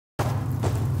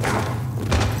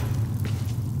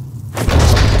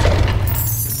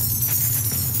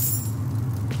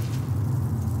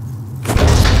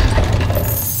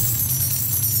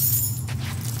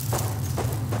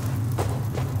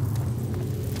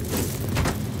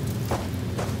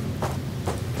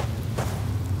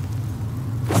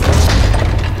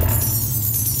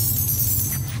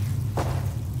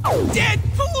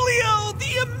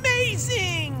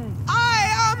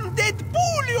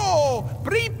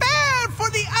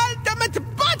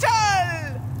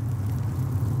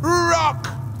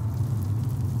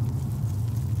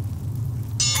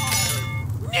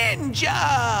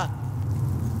Gotcha!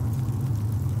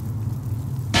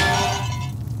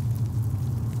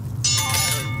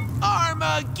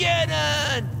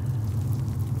 Armageddon!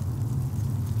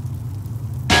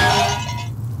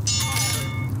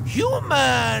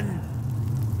 Human!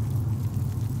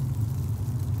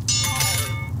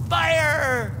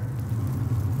 Fire!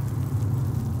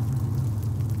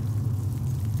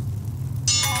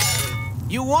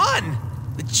 You won!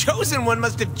 The Chosen One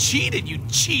must have cheated, you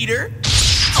cheater!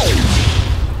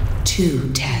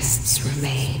 2 tests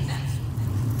remain.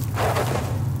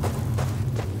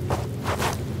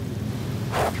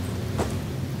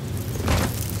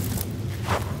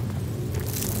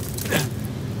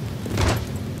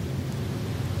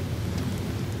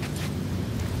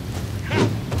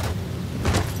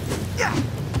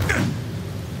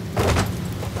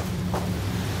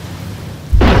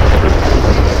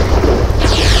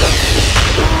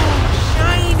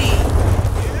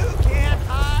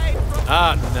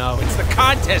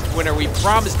 Winner we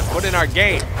promised to put in our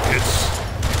game. It's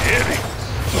Eddie.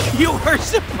 You were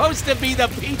supposed to be the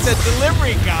pizza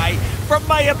delivery guy from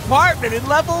my apartment in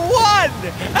level 1!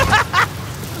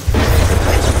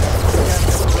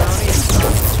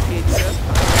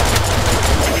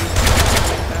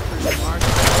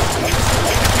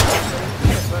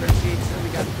 Butter pizza, we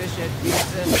got fish head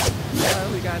pizza,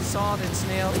 we got salt and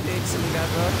snail pizza, we got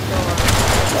roquefort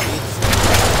pizza.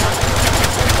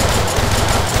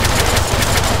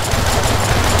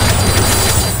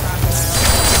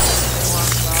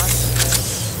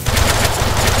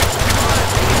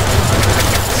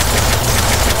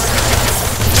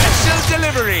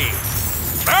 Delivery!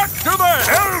 Back to the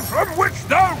hell from which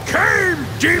thou came,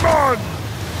 demon!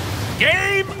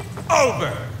 Game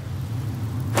over!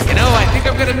 You know, I think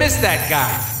I'm gonna miss that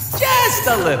guy. Just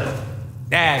a little.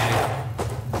 Damn it.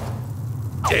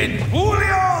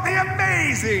 Deadpoolio the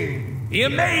Amazing! The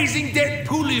amazing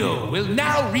Deadpoolio will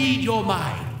now read your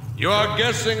mind. You are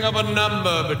guessing of a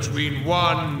number between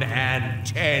 1 and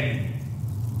 10.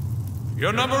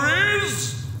 Your number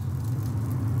is...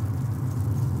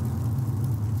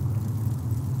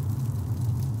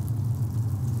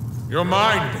 Your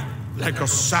mind, like a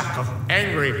sack of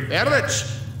angry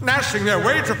ferrets, gnashing their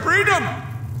way to freedom.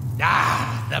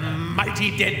 Ah, the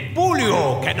mighty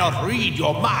Deadpoolio cannot read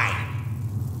your mind.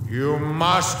 You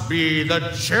must be the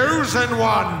Chosen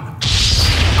One.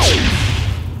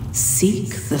 Seek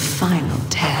the final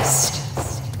test.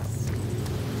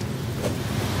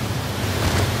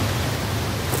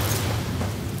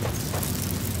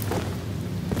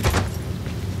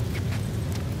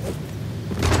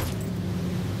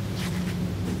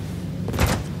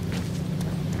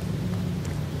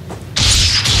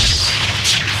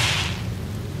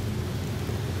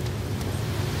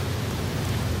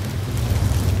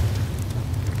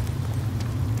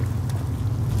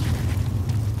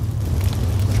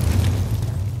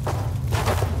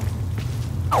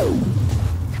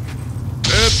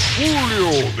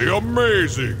 Deadpoolio the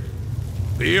Amazing.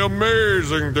 The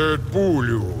amazing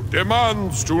Deadpoolio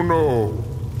demands to know,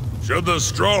 should the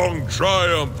strong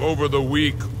triumph over the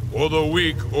weak, or the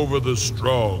weak over the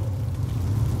strong?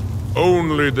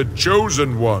 Only the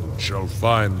Chosen One shall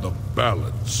find the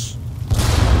balance.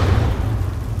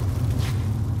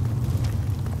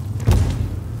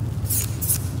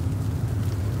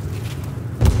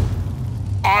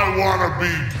 I wanna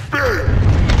be big!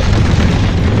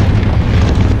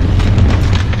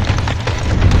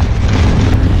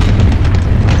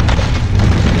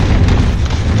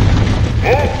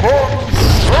 Open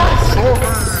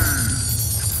sesame!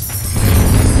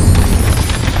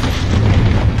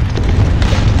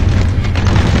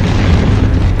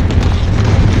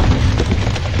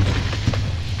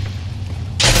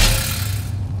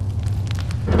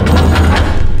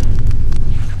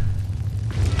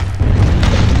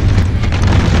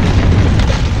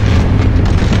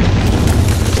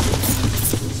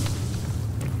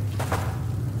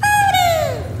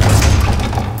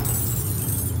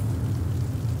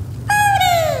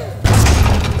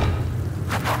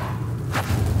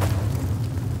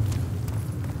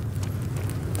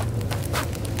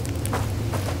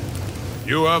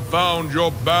 You have found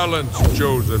your balance,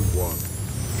 Chosen One.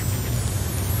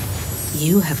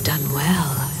 You have done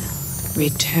well.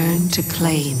 Return to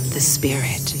claim the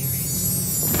spirit.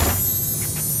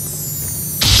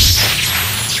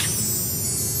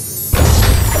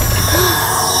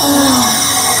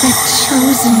 The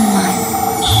Chosen One.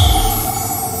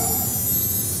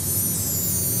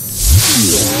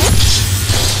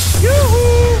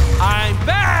 Yoo-hoo! I'm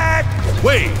back!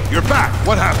 Wait, you're back.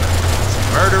 What happened?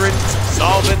 Murdering,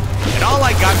 solving, and all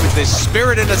I got was this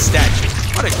spirit in a statue.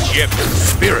 What a gip.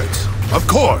 Spirit, of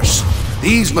course.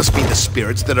 These must be the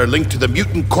spirits that are linked to the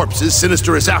mutant corpses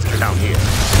Sinister is after down here.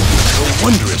 No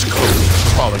wonder his clothes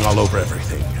are crawling all over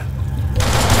everything.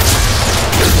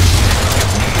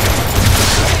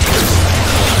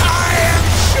 I am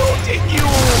shooting you!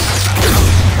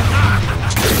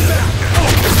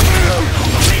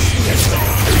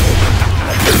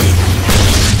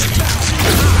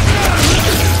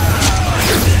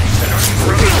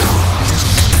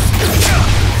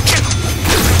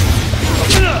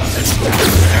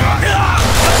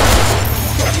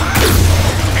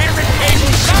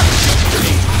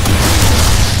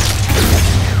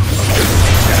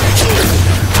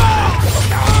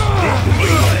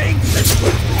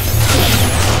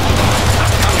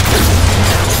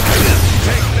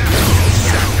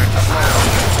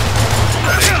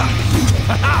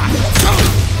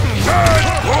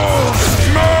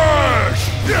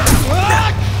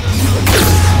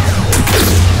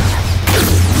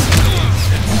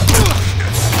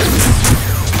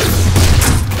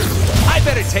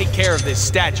 Take care of this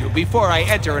statue before I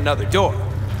enter another door.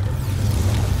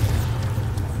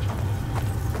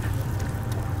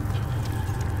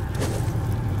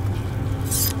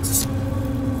 Yes.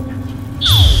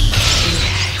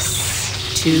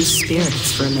 2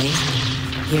 spirits remain.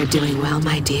 You're doing well,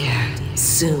 my dear.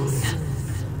 Soon.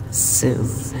 Soon.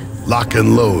 Lock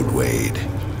and load, Wade.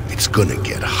 It's gonna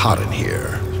get hot in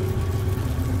here.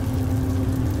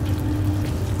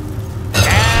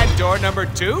 And door number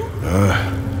 2?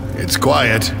 It's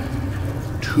quiet.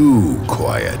 Too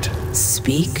quiet.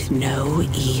 Speak no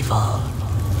evil.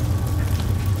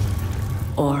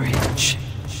 Orange,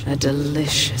 a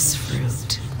delicious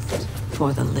fruit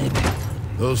for the living.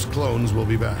 Those clones will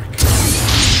be back.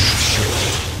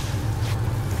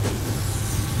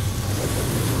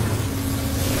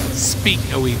 Speak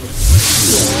no evil.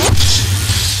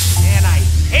 Man, I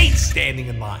hate standing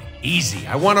in line. Easy,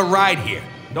 I want to ride here.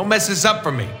 Don't mess this up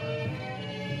for me.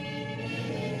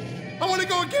 I want to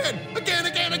go again!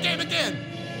 Again!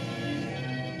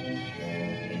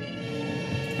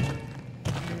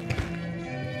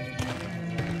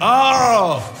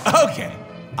 Oh, okay.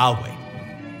 I'll wait.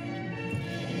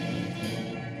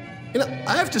 You know,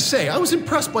 I have to say, I was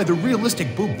impressed by the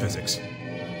realistic boob physics.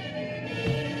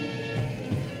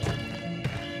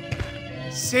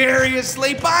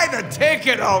 Seriously, buy the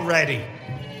ticket already.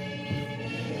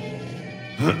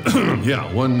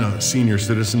 Yeah, 1 senior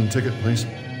citizen ticket, please.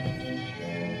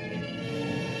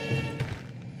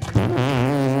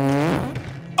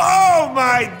 Oh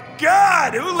my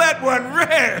God! Who let one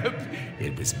rip?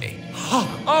 It was me.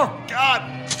 Oh God!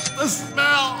 The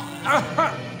smell!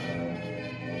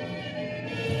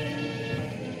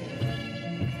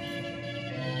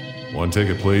 1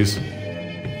 ticket, please.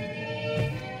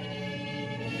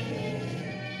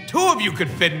 2 of you could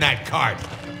fit in that cart.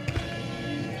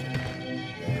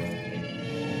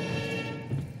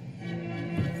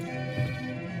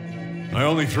 I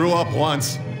only threw up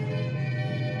once.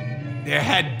 There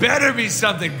had better be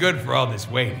something good for all this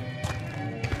waiting.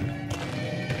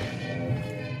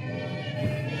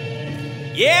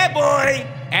 Yeah, boy!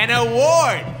 An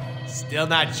award! Still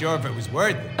not sure if it was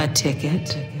worth it. A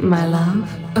ticket, my love?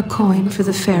 A coin for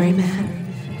the ferryman?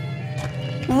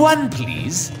 1,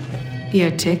 please.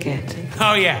 Your ticket.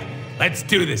 Oh yeah, let's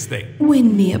do this thing.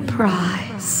 Win me a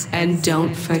prize. And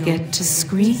don't forget to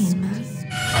scream.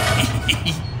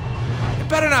 There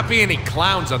better not be any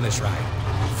clowns on this ride.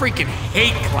 Freaking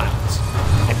hate clowns.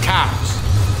 And cows.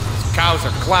 Cows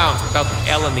are clowns without the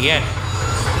L in the end.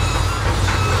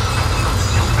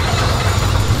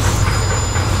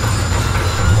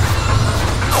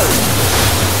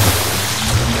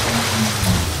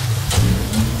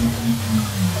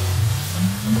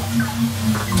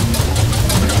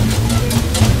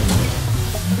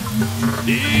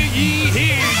 Hear ye,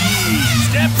 hear ye!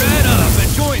 Step right up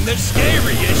and join the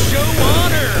scariest show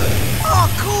on earth! Oh,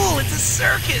 cool! It's a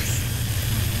circus!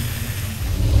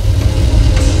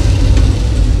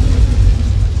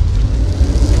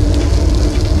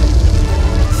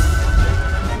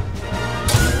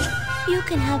 You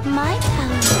can have my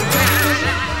power.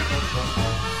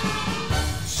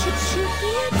 Should you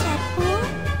hear, Deadpool?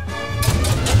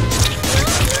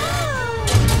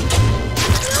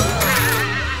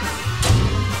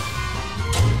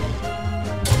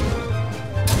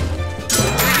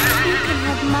 You can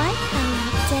have my power,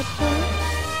 Deadpool.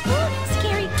 Ooh,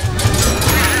 scary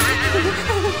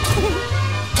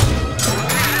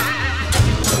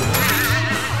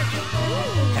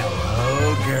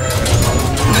Hello, girl.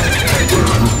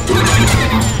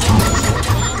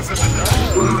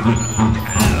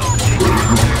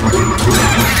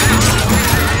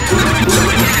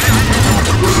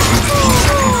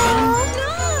 Oh,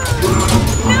 no!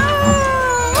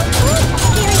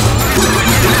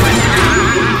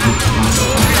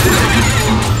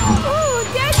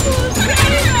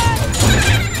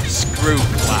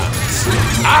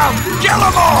 I'll kill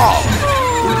them all!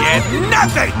 Get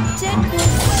nothing!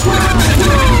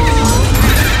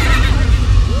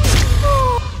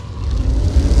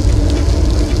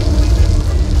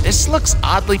 This looks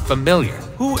oddly familiar.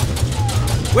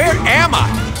 Where am I?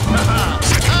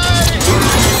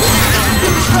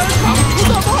 Welcome to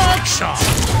the workshop!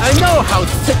 I know how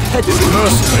thick-headed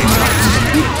mercenaries are.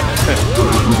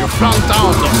 You frown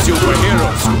down the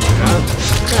superheroes, huh?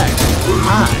 Hey,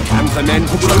 I am the man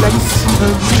who collects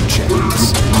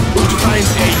rejects. Who finds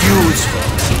a use for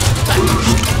them.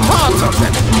 Part of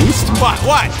them, at least.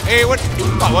 What? Hey, what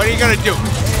are you gonna do?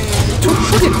 To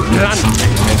put it bluntly,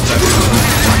 Mr.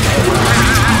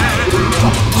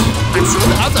 I'm sure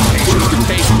the other patients can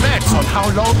place bets on how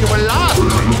long you will last.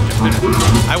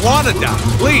 I wanna die.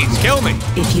 Please, kill me.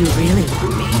 If you really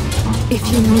want me, if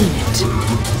you mean it,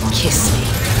 kiss me.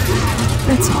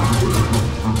 That's all.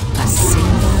 A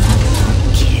single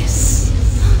kiss.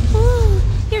 Ooh,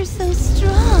 you're so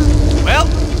strong. Well,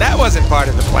 that wasn't part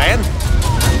of the plan.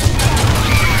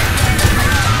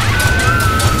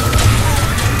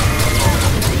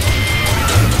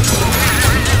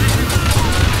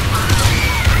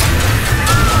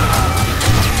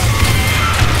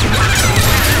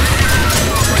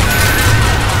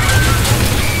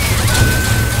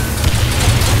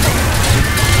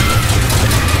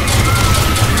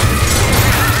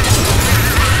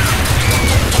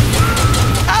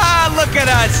 Look at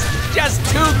us! Just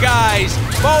two guys,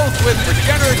 both with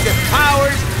regenerative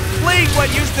powers, fleeing what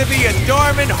used to be a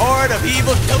dormant horde of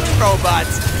evil killer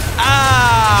robots.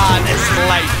 Ah, this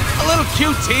life. A little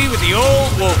QT with the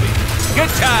old Wolfie. Good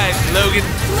times, Logan.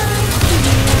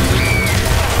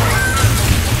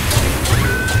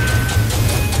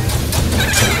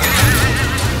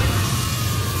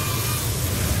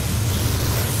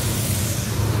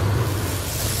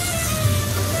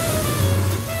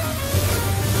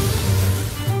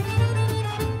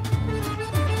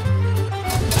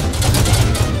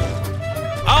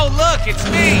 Look, it's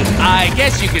me! I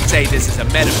guess you could say this is a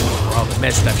metaphor for all the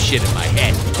messed up shit in my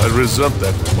head. I resent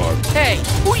that remark. Hey,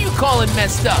 who you calling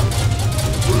messed up?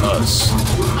 Us.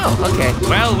 Oh, okay.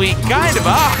 Well, we kind of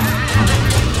are.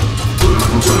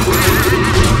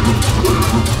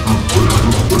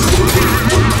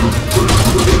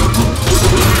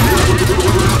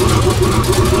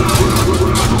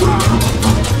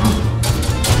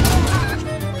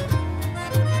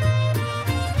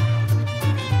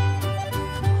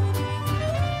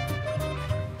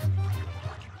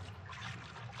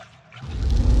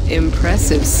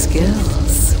 Impressive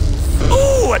skills.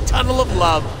 Ooh, a tunnel of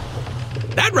love.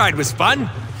 That ride was fun,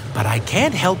 but I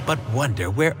can't help but wonder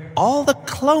where all the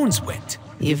clones went.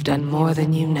 You've done more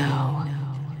than you know.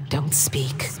 Don't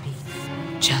speak.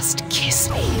 Just kiss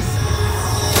me.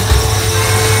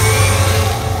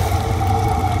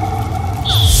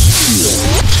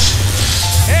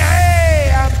 Hey,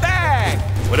 I'm back!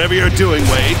 Whatever you're doing,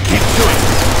 Wade, keep doing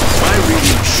it. My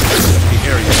reading shows that the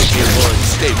area will be more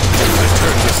unstable when I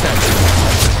turn the statue.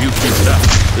 If you keep it up,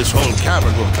 this whole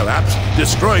cavern will collapse,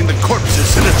 destroying the corpses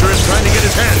Sinister is trying to get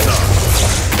his hands on.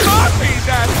 Copy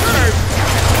that hurt!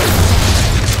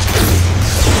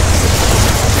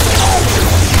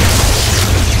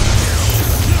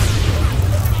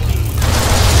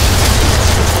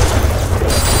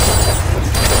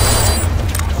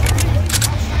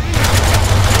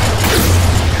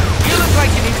 You look like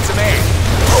you needed some air.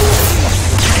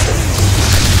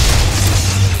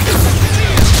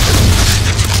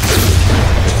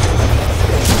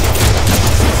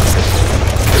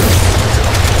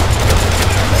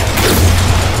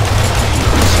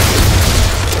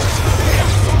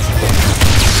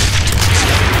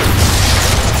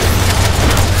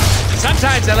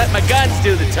 Sometimes I let my guns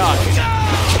do the talking.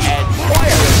 And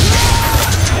fire.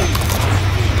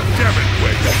 Damn it,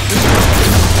 Wade.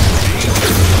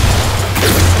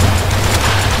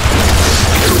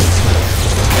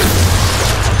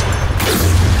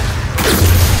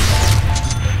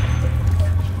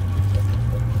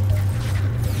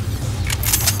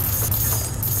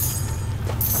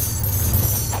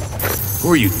 Who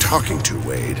are you talking to,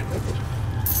 Wade?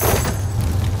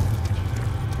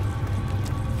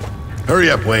 Hurry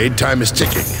up, Wade. Time is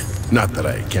ticking. Not that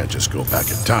I can't just go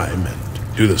back in time and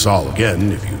do this all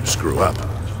again if you screw up.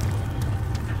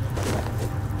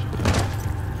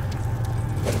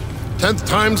 10th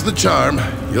time's the charm.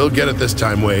 You'll get it this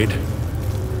time, Wade.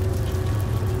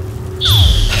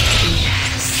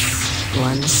 Yes.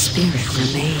 One spirit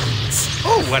remains.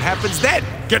 Oh, what happens then?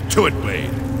 Get to it, Wade.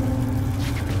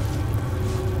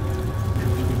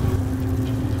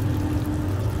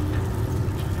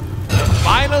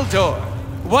 Final door.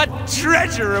 What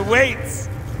treasure awaits?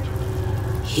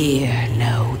 hear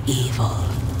no evil.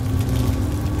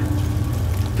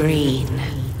 Green,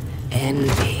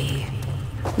 envy,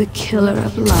 the killer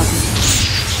of love.